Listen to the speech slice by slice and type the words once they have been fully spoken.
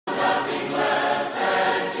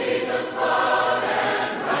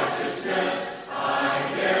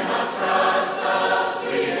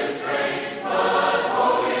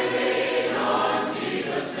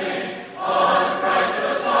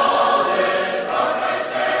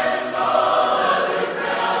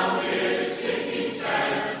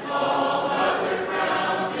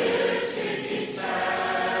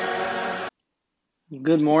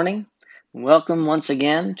good morning. Welcome once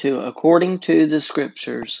again to According to the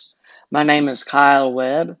Scriptures. My name is Kyle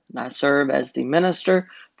Webb, and I serve as the minister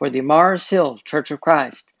for the Mars Hill Church of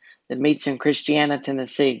Christ that meets in Christiana,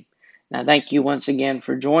 Tennessee. Now, thank you once again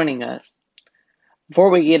for joining us.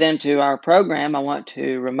 Before we get into our program, I want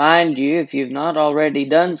to remind you, if you've not already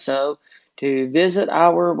done so, to visit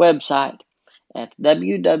our website at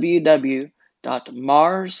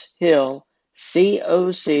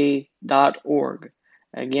www.marshillcoc.org.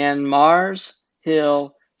 Again,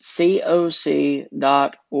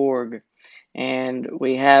 marshillcoc.org. And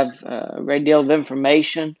we have a great deal of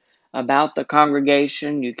information about the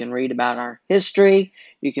congregation. You can read about our history.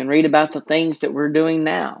 You can read about the things that we're doing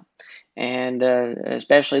now. And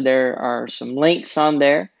especially there are some links on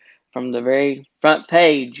there. From the very front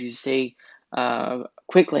page, you see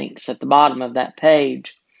quick links at the bottom of that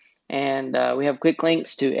page. And we have quick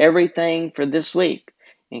links to everything for this week,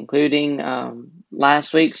 including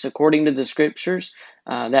last week's According to the Scriptures.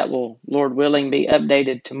 That will, Lord willing, be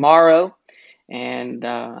updated tomorrow. And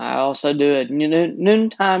I also do a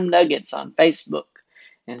noontime nuggets on Facebook.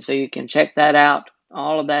 And so you can check that out.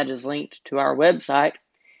 All of that is linked to our website.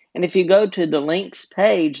 And if you go to the links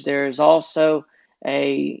page, there is also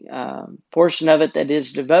a portion of it that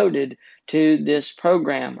is devoted to this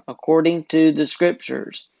program, According to the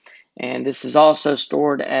Scriptures. And this is also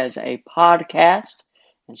stored as a podcast.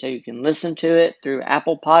 And so you can listen to it through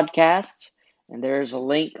Apple Podcasts. And there's a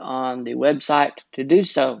link on the website to do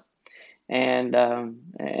so. And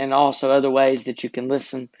also other ways that you can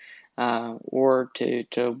listen or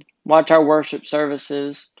to watch our worship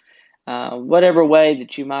services. Whatever way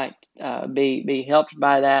that you might be helped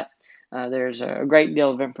by that, there's a great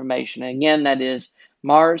deal of information. Again, that is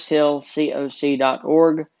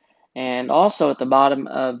marshillcoc.org. And also at the bottom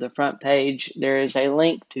of the front page, there is a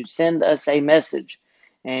link to send us a message.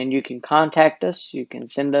 And you can contact us. You can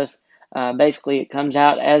send us, basically it comes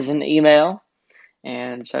out as an email.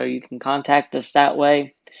 And so you can contact us that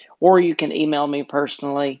way. Or you can email me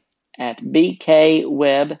personally at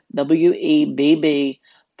bkwebb, WEBB,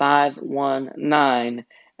 519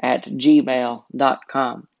 at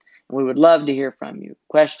gmail.com. We would love to hear from you.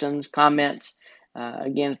 Questions, comments.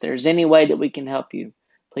 Again, if there's any way that we can help you,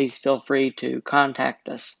 please feel free to contact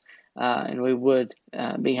us. And we would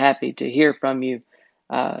be happy to hear from you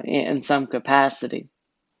in some capacity.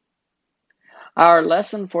 Our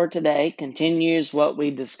lesson for today continues what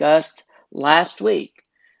we discussed last week.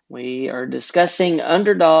 We are discussing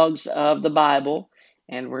underdogs of the Bible,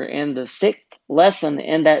 and we're in the 6th lesson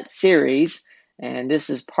in that series, and this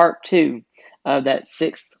is part 2 of that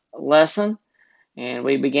 6th lesson, and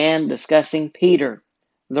we began discussing Peter,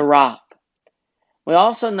 the rock. We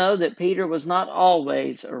also know that Peter was not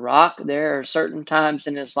always a rock. There are certain times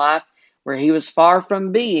in his life where he was far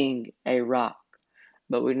from being a rock.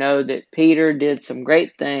 But we know that Peter did some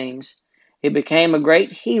great things. He became a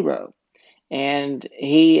great hero. And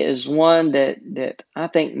he is one that I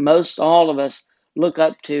think most all of us look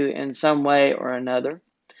up to in some way or another.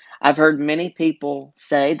 I've heard many people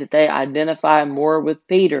say that they identify more with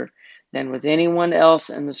Peter than with anyone else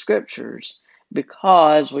in the Scriptures,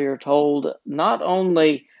 because we are told not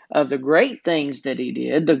only of the great things that he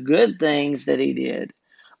did, the good things that he did,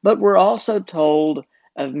 but we're also told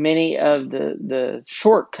of many of the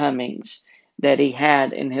shortcomings that he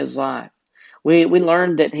had in his life. We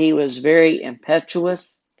learned that he was very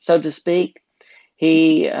impetuous, so to speak.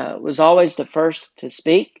 He was always the first to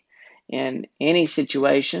speak in any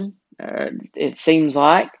situation, it seems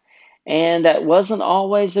like, and that wasn't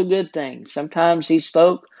always a good thing. Sometimes he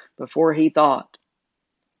spoke before he thought.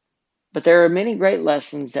 But there are many great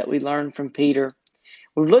lessons that we learn from Peter.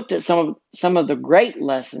 We've looked at some of the great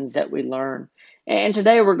lessons that we learn, and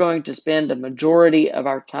today we're going to spend a majority of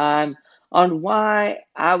our time on why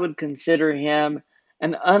I would consider him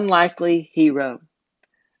an unlikely hero,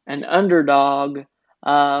 an underdog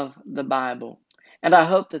of the Bible. And I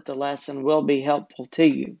hope that the lesson will be helpful to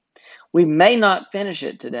you. We may not finish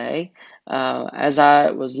it today. As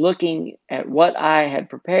I was looking at what I had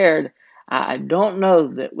prepared, I don't know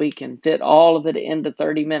that we can fit all of it into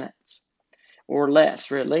 30 minutes or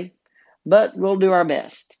less, really, but we'll do our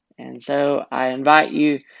best. And so I invite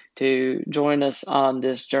you to join us on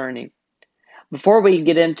this journey. Before we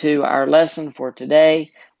get into our lesson for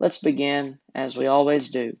today, let's begin, as we always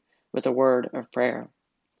do, with a word of prayer.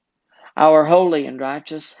 Our holy and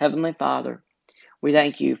righteous Heavenly Father, we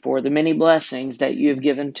thank you for the many blessings that you have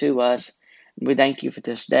given to us. We thank you for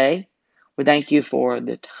this day. We thank you for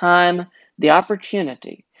the time, the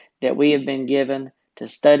opportunity that we have been given to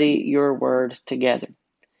study your word together.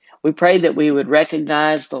 We pray that we would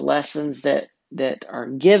recognize the lessons that are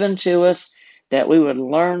given to us, that we would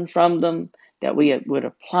learn from them, that we would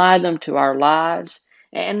apply them to our lives,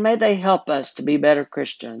 and may they help us to be better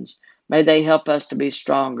Christians. May they help us to be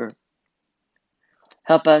stronger.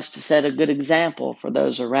 Help us to set a good example for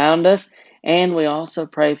those around us. And we also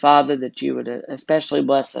pray, Father, that you would especially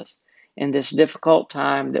bless us in this difficult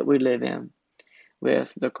time that we live in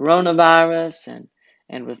with the coronavirus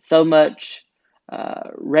and with so much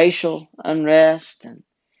racial unrest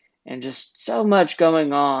and just so much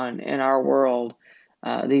going on in our world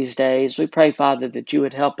these days. We pray, Father, that you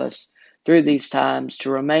would help us through these times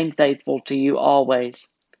to remain faithful to you always.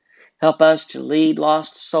 Help us to lead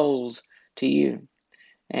lost souls to you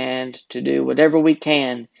and to do whatever we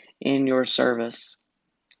can in your service.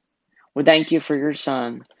 We thank you for your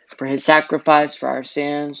Son, for his sacrifice for our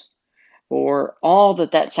sins, for all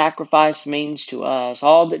that that sacrifice means to us,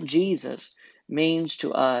 all that Jesus means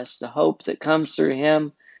to us, the hope that comes through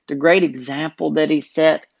him, the great example that he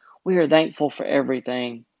set. We are thankful for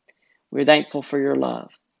everything. We're thankful for your love.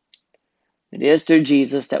 It is through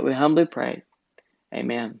Jesus that we humbly pray.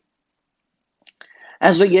 Amen.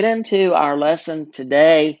 As we get into our lesson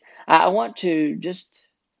today, I want to just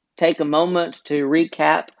take a moment to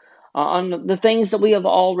recap on the things that we have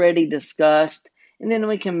already discussed, and then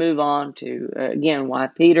we can move on to, again, why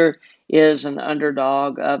Peter is an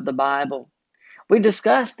underdog of the Bible. We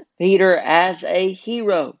discussed Peter as a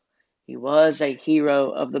hero. He was a hero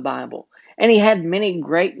of the Bible, and he had many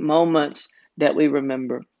great moments that we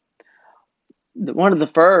remember. One of the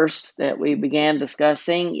first that we began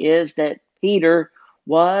discussing is that Peter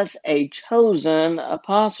was a chosen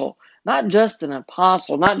apostle, not just an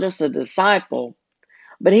apostle, not just a disciple,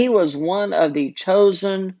 but he was one of the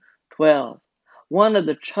chosen 12, one of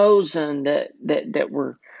the chosen that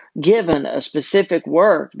were given a specific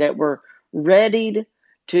work, that were readied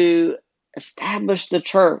to establish the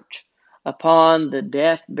church upon the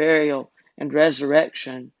death, burial, and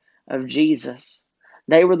resurrection of Jesus.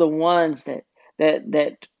 They were the ones that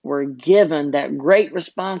were given that great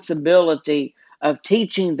responsibility of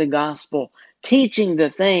teaching the gospel, teaching the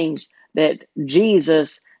things that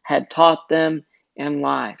Jesus had taught them in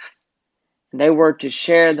life. They were to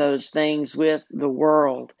share those things with the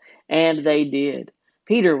world, and they did.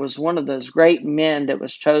 Peter was one of those great men that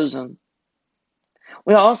was chosen.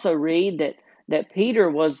 We also read that Peter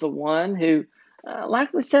was the one who,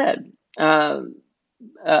 like we said a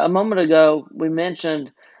moment ago, we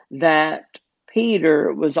mentioned that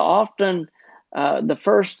Peter was often the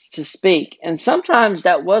first to speak, and sometimes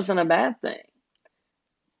that wasn't a bad thing.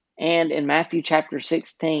 And in Matthew chapter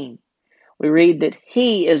 16, we read that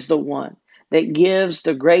he is the one that gives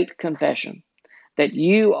the great confession that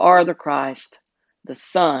you are the Christ, the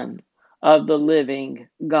Son of the living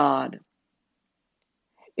God.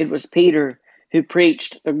 It was Peter who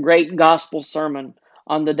preached the great gospel sermon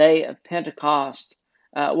on the day of Pentecost,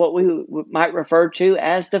 what we might refer to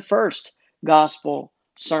as the first gospel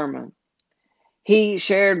sermon. He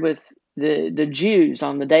shared with the Jews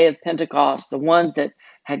on the day of Pentecost, the ones that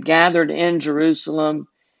had gathered in Jerusalem.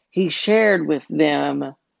 He shared with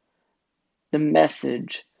them the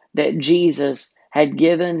message that Jesus had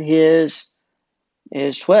given his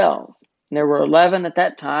 12. And there were 11 at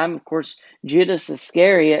that time. Of course, Judas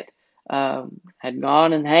Iscariot had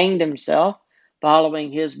gone and hanged himself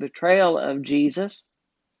following his betrayal of Jesus.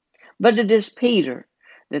 But it is Peter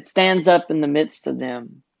that stands up in the midst of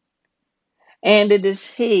them. And it is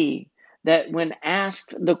he that when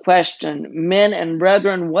asked the question, men and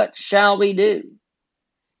brethren, what shall we do?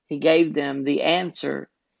 He gave them the answer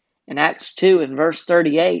in Acts 2 and verse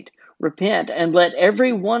 38, repent and let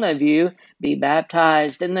every one of you be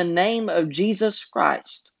baptized in the name of Jesus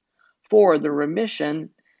Christ for the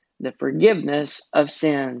remission, the forgiveness of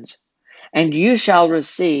sins, and you shall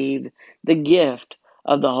receive the gift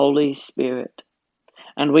of the Holy Spirit.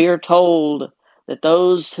 And we are told that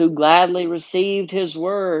those who gladly received his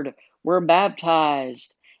word were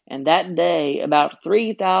baptized, and that day about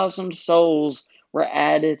 3,000 souls were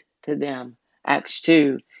added to them. Acts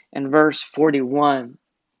 2 and verse 41.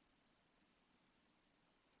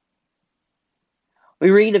 We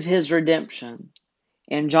read of his redemption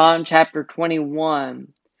in John chapter 21,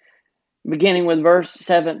 beginning with verse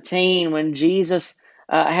 17, when Jesus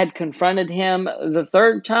had confronted him the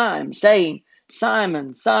third time, saying,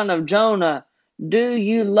 Simon, son of Jonah, do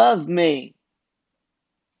you love me?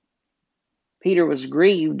 Peter was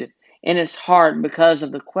grieved in his heart because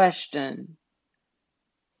of the question.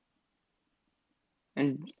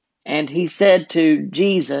 And he said to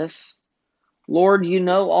Jesus, Lord, you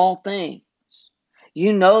know all things.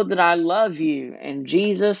 You know that I love you. And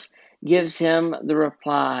Jesus gives him the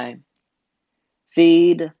reply,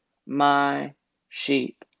 feed my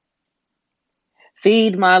sheep.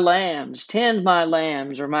 Feed my lambs, tend my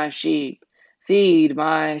lambs or my sheep. Feed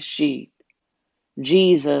my sheep.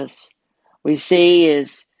 Jesus, we see,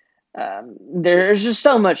 is there's just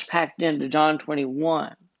so much packed into John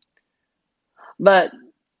 21. But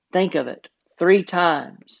think of it, 3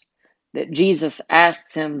 times that Jesus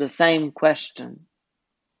asks him the same question,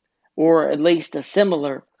 or at least a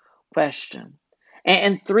similar question.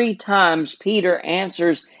 And 3 times Peter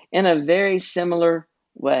answers in a very similar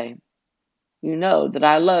way. You know that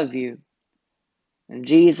I love you. And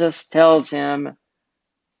Jesus tells him,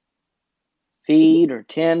 feed or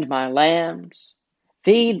tend my lambs,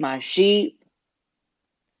 feed my sheep.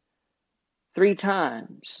 3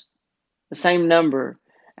 times. The same number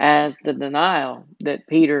as the denial that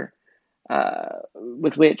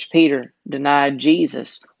with which Peter denied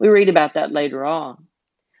Jesus. We read about that later on.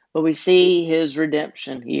 But we see his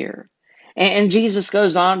redemption here. And Jesus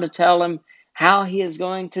goes on to tell him how he is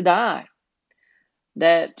going to die.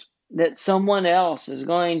 That someone else is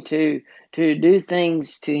going to do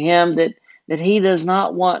things to him that he does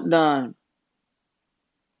not want done.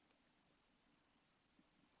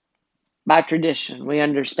 By tradition, we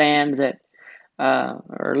understand that,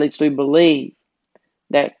 or at least we believe,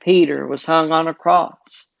 that Peter was hung on a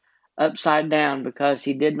cross upside down because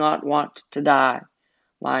he did not want to die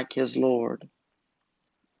like his Lord.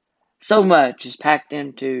 So much is packed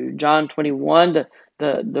into John 21,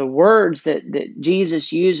 the words that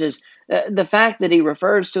Jesus uses, the fact that he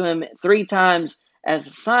refers to him 3 times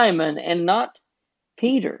as Simon and not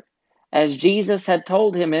Peter, as Jesus had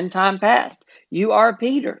told him in time past. You are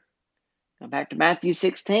Peter. Go back to Matthew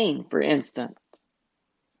 16, for instance.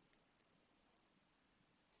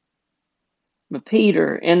 But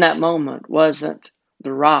Peter, in that moment, wasn't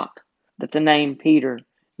the rock that the name Peter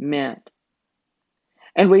meant.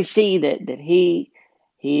 And we see that he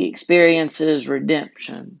experiences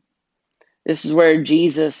redemption. This is where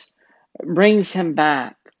Jesus brings him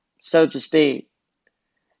back, so to speak.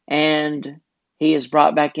 And he is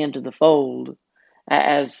brought back into the fold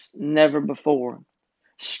as never before.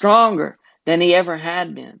 Stronger than he ever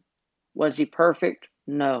had been. Was he perfect?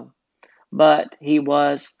 No. But he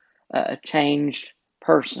was a changed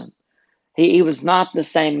person. He was not the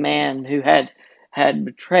same man who had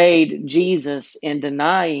betrayed Jesus in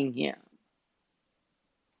denying him.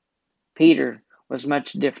 Peter was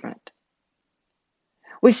much different.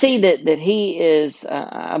 We see that he is,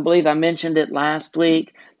 I believe I mentioned it last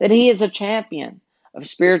week, that he is a champion of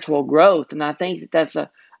spiritual growth. And I think that's a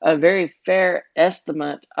very fair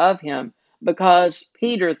estimate of him, because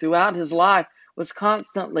Peter, throughout his life, was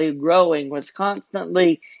constantly growing, was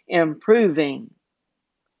constantly improving.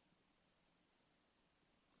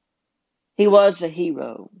 He was a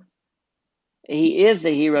hero. He is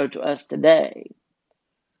a hero to us today.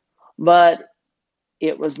 But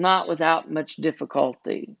it was not without much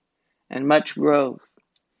difficulty and much growth.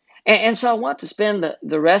 And so I want to spend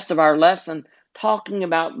the rest of our lesson talking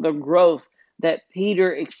about the growth that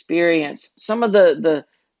Peter experienced, some of the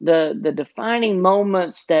defining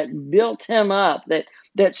moments that built him up,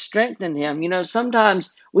 that strengthened him. You know,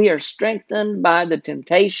 sometimes we are strengthened by the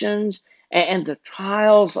temptations and the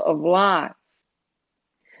trials of life,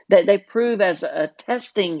 that they prove as a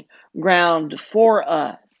testing ground for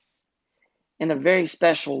us in a very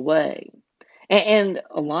special way. And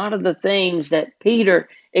a lot of the things that Peter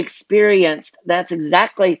experienced, that's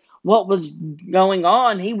exactly what was going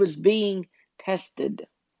on. He was being tested.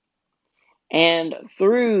 And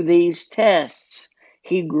through these tests,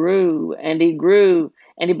 he grew and he grew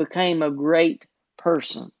and he became a great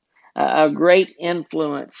person, a great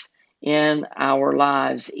influence in our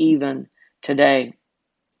lives even today.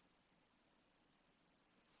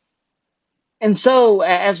 And so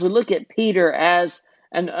as we look at Peter as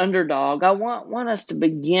an underdog, I want us to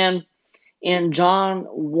begin in John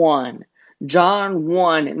 1. John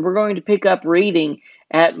 1, and we're going to pick up reading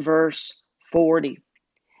at verse 40.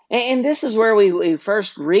 And this is where we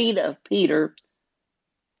first read of Peter.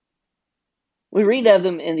 We read of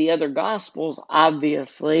him in the other Gospels,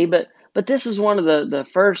 obviously, but this is one of the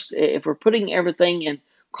first, if we're putting everything in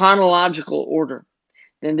chronological order,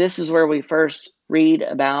 then this is where we first read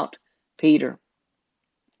about Peter.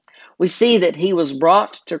 We see that he was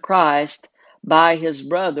brought to Christ by his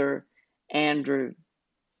brother Andrew.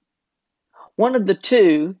 One of the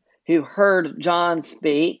 2 who heard John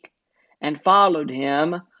speak and followed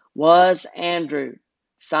him was Andrew,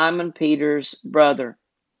 Simon Peter's brother.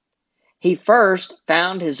 He first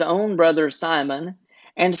found his own brother Simon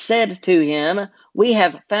and said to him, "We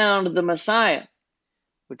have found the Messiah,"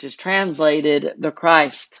 which is translated the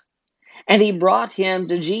Christ. And he brought him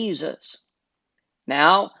to Jesus.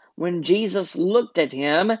 Now, when Jesus looked at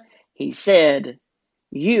him, he said,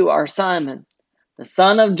 You are Simon, the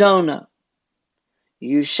son of Jonah.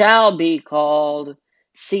 You shall be called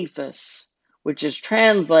Cephas, which is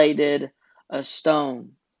translated a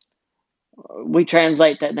stone. We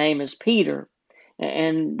translate that name as Peter.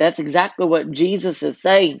 And that's exactly what Jesus is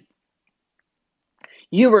saying.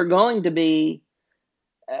 You are going to be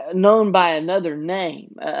known by another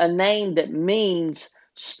name, a name that means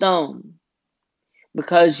stone,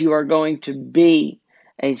 because you are going to be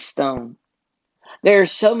a stone. There are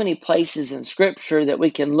so many places in Scripture that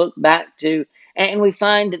we can look back to, and we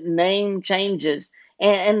find name changes.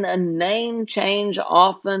 And a name change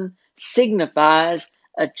often signifies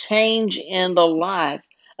a change in the life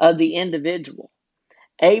of the individual.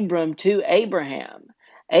 Abram to Abraham.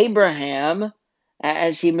 Abraham,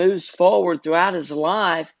 as he moves forward throughout his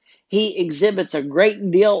life, he exhibits a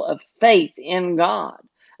great deal of faith in God,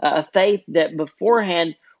 a faith that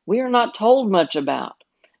beforehand we are not told much about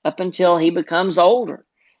up until he becomes older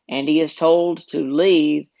and he is told to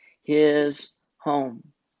leave his home.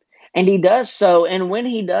 And he does so, and when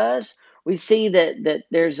he does, we see that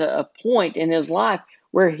there's a point in his life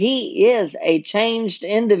where he is a changed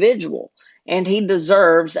individual, and he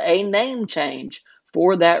deserves a name change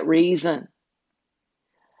for that reason.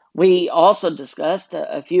 We also discussed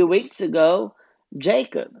a few weeks ago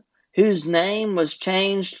Jacob, whose name was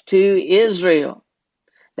changed to Israel.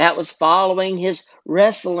 That was following his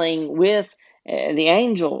wrestling with the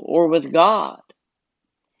angel or with God.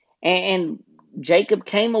 And Jacob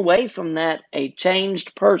came away from that a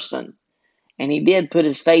changed person. And he did put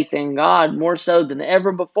his faith in God more so than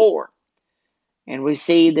ever before. And we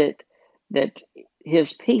see that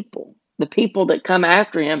his people, the people that come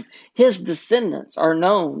after him, his descendants are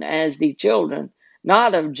known as the children,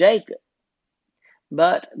 not of Jacob,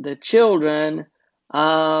 but the children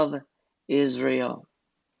of Israel.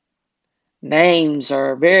 Names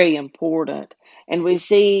are very important, and we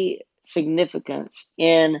see significance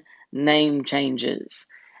in name changes.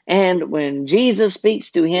 And when Jesus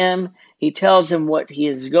speaks to him, he tells him what he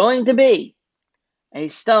is going to be: a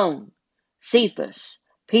stone. Cephas,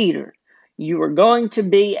 Peter, you are going to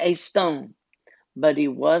be a stone. But he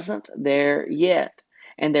wasn't there yet.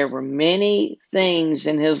 And there were many things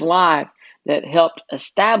in his life that helped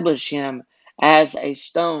establish him as a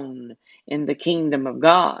stone in the kingdom of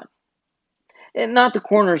God. And not the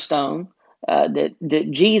cornerstone that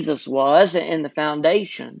Jesus was in the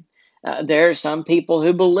foundation. There are some people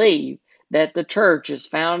who believe that the church is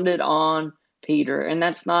founded on Peter, and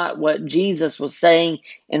that's not what Jesus was saying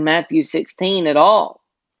in Matthew 16 at all.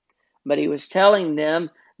 But he was telling them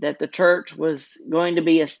that the church was going to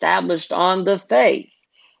be established on the faith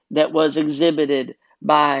that was exhibited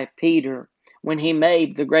by Peter when he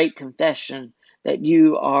made the great confession that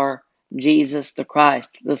you are Jesus the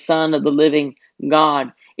Christ, the Son of the living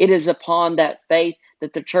God. It is upon that faith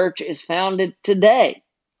that the church is founded today.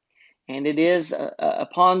 And it is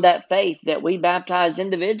upon that faith that we baptize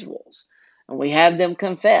individuals and we have them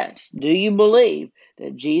confess, do you believe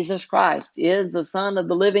that Jesus Christ is the Son of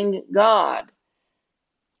the living God?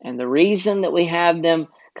 And the reason that we have them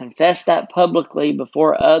confess that publicly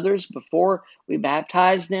before others, before we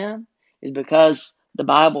baptize them, is because the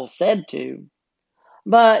Bible said to.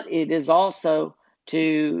 But it is also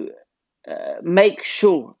to make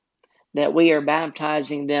sure that we are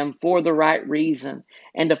baptizing them for the right reason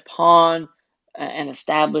and upon an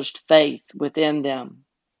established faith within them.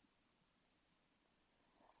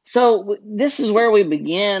 So this is where we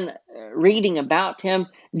begin reading about him.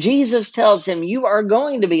 Jesus tells him, you are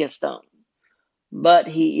going to be a stone, but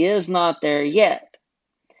he is not there yet.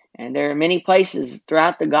 And there are many places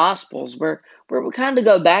throughout the Gospels where we kind of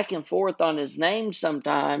go back and forth on his name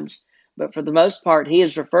sometimes, but for the most part, he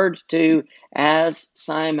is referred to as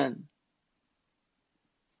Simon.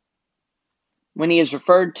 When he is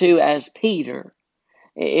referred to as Peter,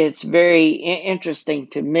 it's very interesting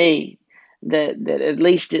to me that at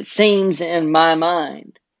least it seems in my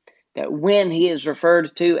mind that when he is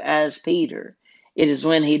referred to as Peter, it is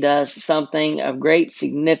when he does something of great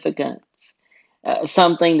significance,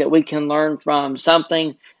 something that we can learn from,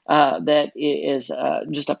 something that is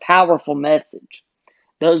just a powerful message.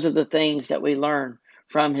 Those are the things that we learn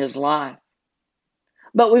from his life.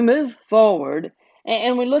 But we move forward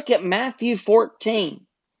and we look at Matthew 14,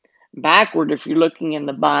 backward if you're looking in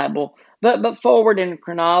the Bible, but forward in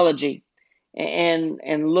chronology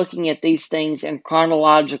and looking at these things in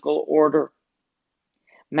chronological order.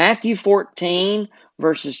 Matthew 14,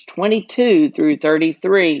 verses 22 through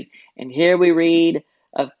 33. And here we read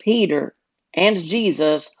of Peter and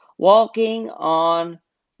Jesus walking on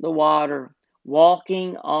the water,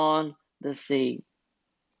 walking on the sea.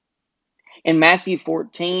 In Matthew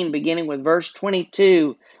 14, beginning with verse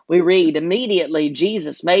 22, we read, "Immediately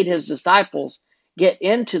Jesus made his disciples get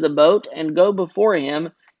into the boat and go before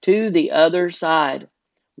him to the other side,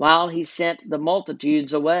 while he sent the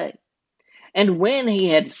multitudes away. And when he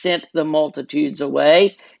had sent the multitudes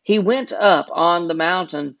away, he went up on the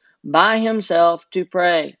mountain by himself to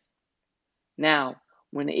pray. Now,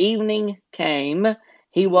 when evening came,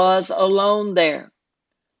 he was alone there,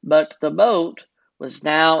 but the boat was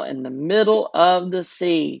now in the middle of the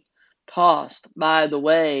sea, tossed by the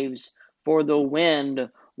waves, for the wind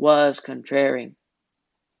was contrary."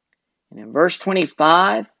 And in verse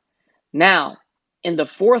 25, "Now, in the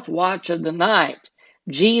fourth watch of the night,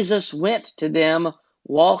 Jesus went to them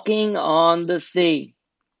walking on the sea.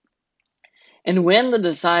 And when the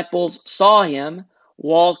disciples saw him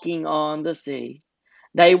walking on the sea,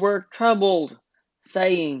 they were troubled,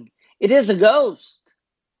 saying, 'It is a ghost.'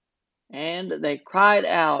 And they cried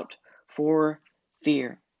out for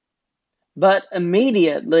fear. But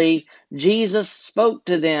immediately Jesus spoke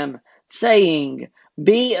to them, saying,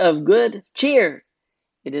 'Be of good cheer.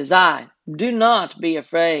 It is I. Do not be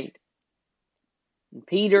afraid.' And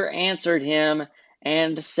Peter answered him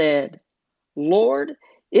and said, 'Lord,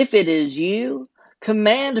 if it is you,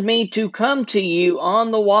 command me to come to you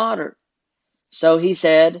on the water.' So he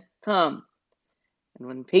said, 'Come.' And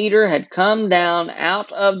when Peter had come down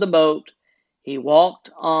out of the boat, he walked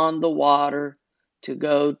on the water to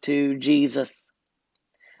go to Jesus.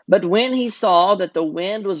 But when he saw that the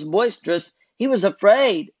wind was boisterous, he was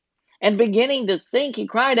afraid, and beginning to sink, he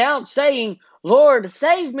cried out, saying, 'Lord,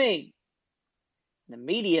 save me.' And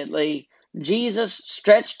immediately Jesus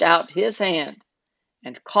stretched out his hand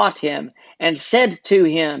and caught him, and said to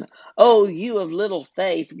him, 'O you of little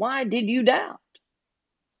faith, why did you doubt?'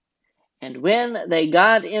 And when they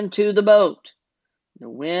got into the boat, the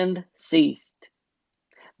wind ceased.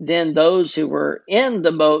 Then those who were in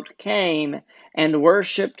the boat came and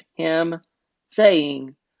worshipped him,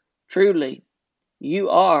 saying, 'Truly, you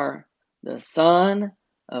are the Son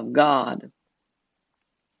of God.'"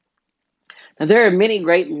 Now, there are many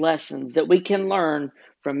great lessons that we can learn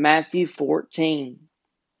from Matthew 14.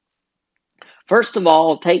 First of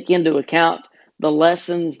all, take into account the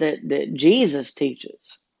lessons that Jesus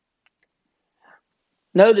teaches.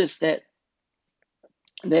 Notice that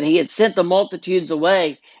he had sent the multitudes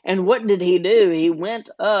away. And what did he do? He went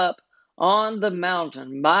up on the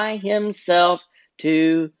mountain by himself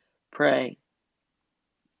to pray.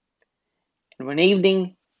 And when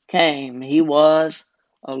evening came, he was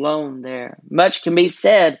alone there. Much can be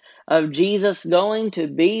said of Jesus going to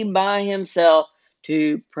be by himself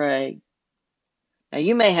to pray. Now,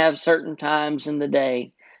 you may have certain times in the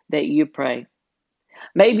day that you pray.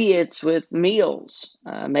 Maybe it's with meals.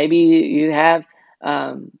 Maybe you have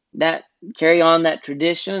that carry on that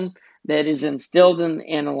tradition that is instilled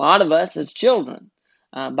in a lot of us as children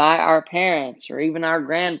by our parents or even our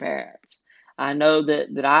grandparents. I know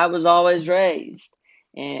that I was always raised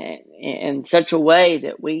in such a way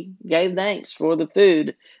that we gave thanks for the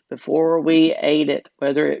food before we ate it,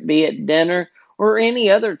 whether it be at dinner or any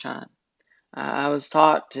other time. I was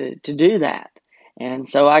taught to do that. And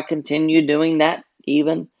so I continue doing that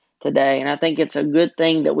even today. And I think it's a good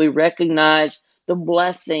thing that we recognize the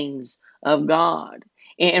blessings of God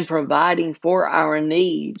in providing for our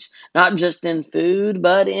needs, not just in food,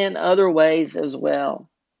 but in other ways as well.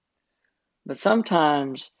 But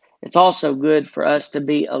sometimes it's also good for us to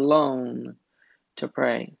be alone to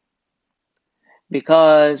pray.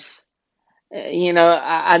 Because,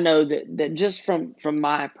 I know that just from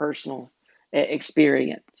my personal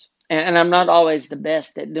experience, and I'm not always the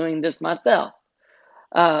best at doing this myself,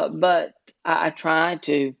 but I try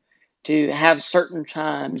to have certain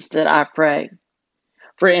times that I pray.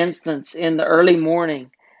 For instance, in the early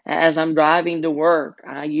morning, as I'm driving to work,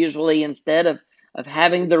 I usually, instead of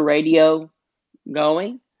having the radio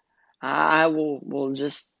going, I will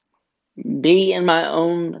just be in my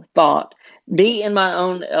own thought, be in my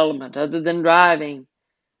own element other than driving,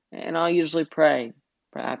 and I'll usually pray.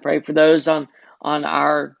 I pray for those on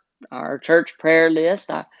our church prayer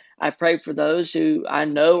list. I pray for those who I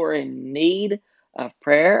know are in need of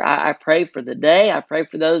prayer. I pray for the day. I pray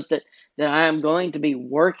for those that I am going to be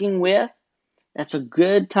working with. That's a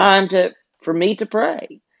good time for me to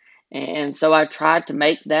pray. And so I try to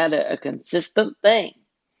make that a consistent thing.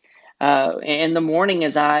 In the morning,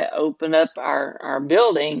 as I open up our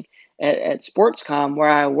building at Sportscom where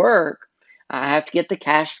I work, I have to get the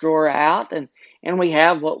cash drawer out, and we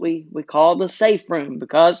have what we call the safe room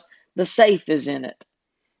because the safe is in it.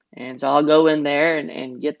 And so I'll go in there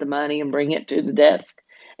and get the money and bring it to the desk.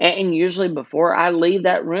 And usually before I leave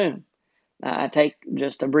that room, I take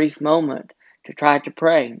just a brief moment to try to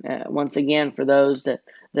pray once again for those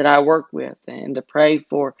that I work with, and to pray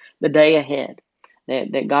for the day ahead,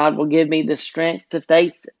 that God will give me the strength to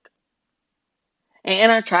face it.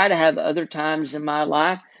 And I try to have other times in my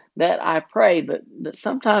life that I pray, but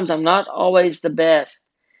sometimes I'm not always the best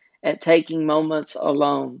at taking moments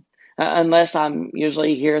alone, unless I'm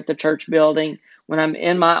usually here at the church building. When I'm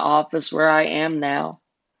in my office where I am now,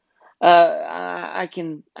 I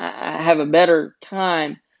have a better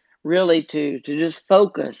time really to just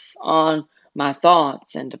focus on my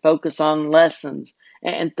thoughts and to focus on lessons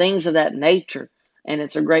and things of that nature. And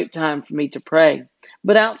it's a great time for me to pray.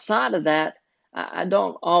 But outside of that, I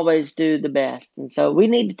don't always do the best. And so we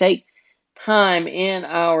need to take time in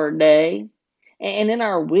our day and in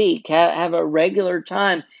our week, have a regular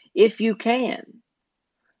time, if you can,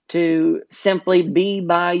 to simply be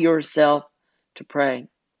by yourself to pray.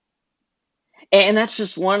 And that's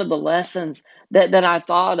just one of the lessons that I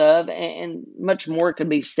thought of, and much more could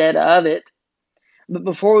be said of it. But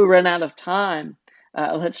before we run out of time,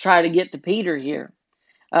 let's try to get to Peter here.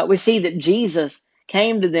 We see that Jesus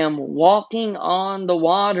came to them walking on the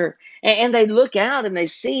water, and they look out and they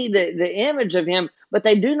see the image of him, but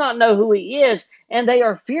they do not know who he is, and they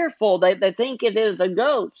are fearful. They think it is a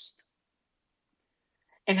ghost.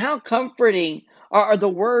 And how comforting are the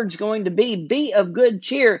words going to be? Be of good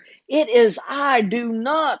cheer. It is I. Do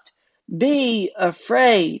not be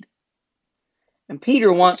afraid. And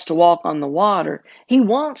Peter wants to walk on the water. He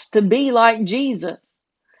wants to be like Jesus.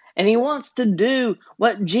 And he wants to do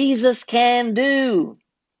what Jesus can do.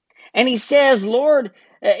 And he says, Lord,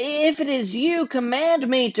 if it is you, command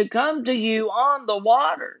me to come to you on the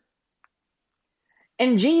water.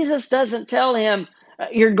 And Jesus doesn't tell him,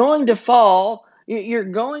 you're going to fall, you're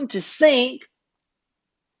going to sink.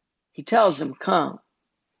 He tells him, come.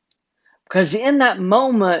 Because in that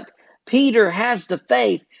moment, Peter has the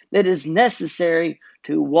faith that is necessary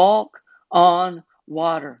to walk on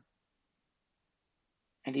water.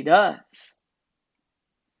 And he does.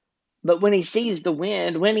 But when he sees the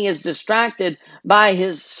wind, when he is distracted by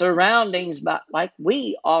his surroundings, like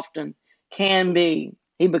we often can be,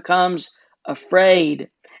 he becomes afraid.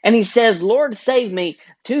 And he says, Lord, save me.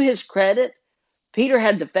 To his credit, Peter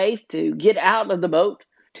had the faith to get out of the boat,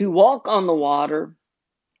 to walk on the water,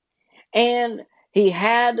 and he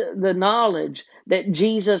had the knowledge that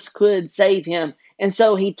Jesus could save him. And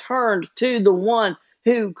so he turned to the one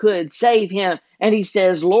who could save him. And he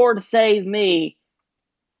says, Lord, save me.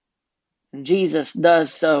 And Jesus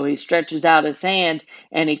does so. He stretches out his hand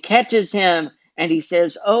and he catches him. And he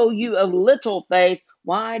says, oh, you of little faith,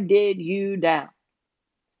 why did you doubt?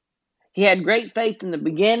 He had great faith in the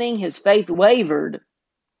beginning. His faith wavered.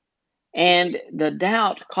 And the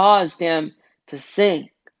doubt caused him to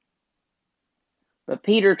sink. But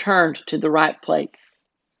Peter turned to the right place.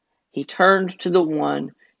 He turned to the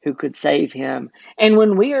one who could save him. And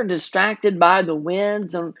when we are distracted by the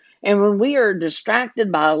winds and when we are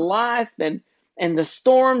distracted by life and the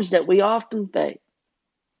storms that we often face,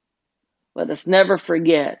 let us never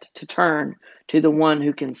forget to turn to the one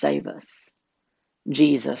who can save us,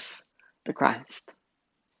 Jesus the Christ.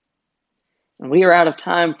 And we are out of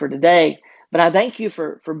time for today, but I thank you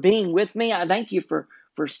for being with me. I thank you for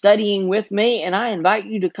studying with me, and I invite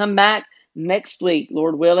you to come back next week,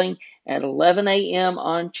 Lord willing, at 11 a.m.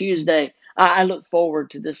 on Tuesday. I look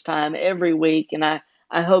forward to this time every week, and I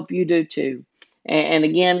hope you do too. And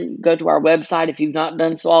again, go to our website if you've not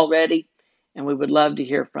done so already, and we would love to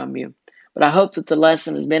hear from you. But I hope that the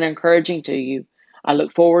lesson has been encouraging to you. I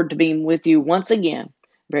look forward to being with you once again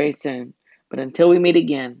very soon. But until we meet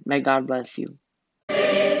again, may God bless you.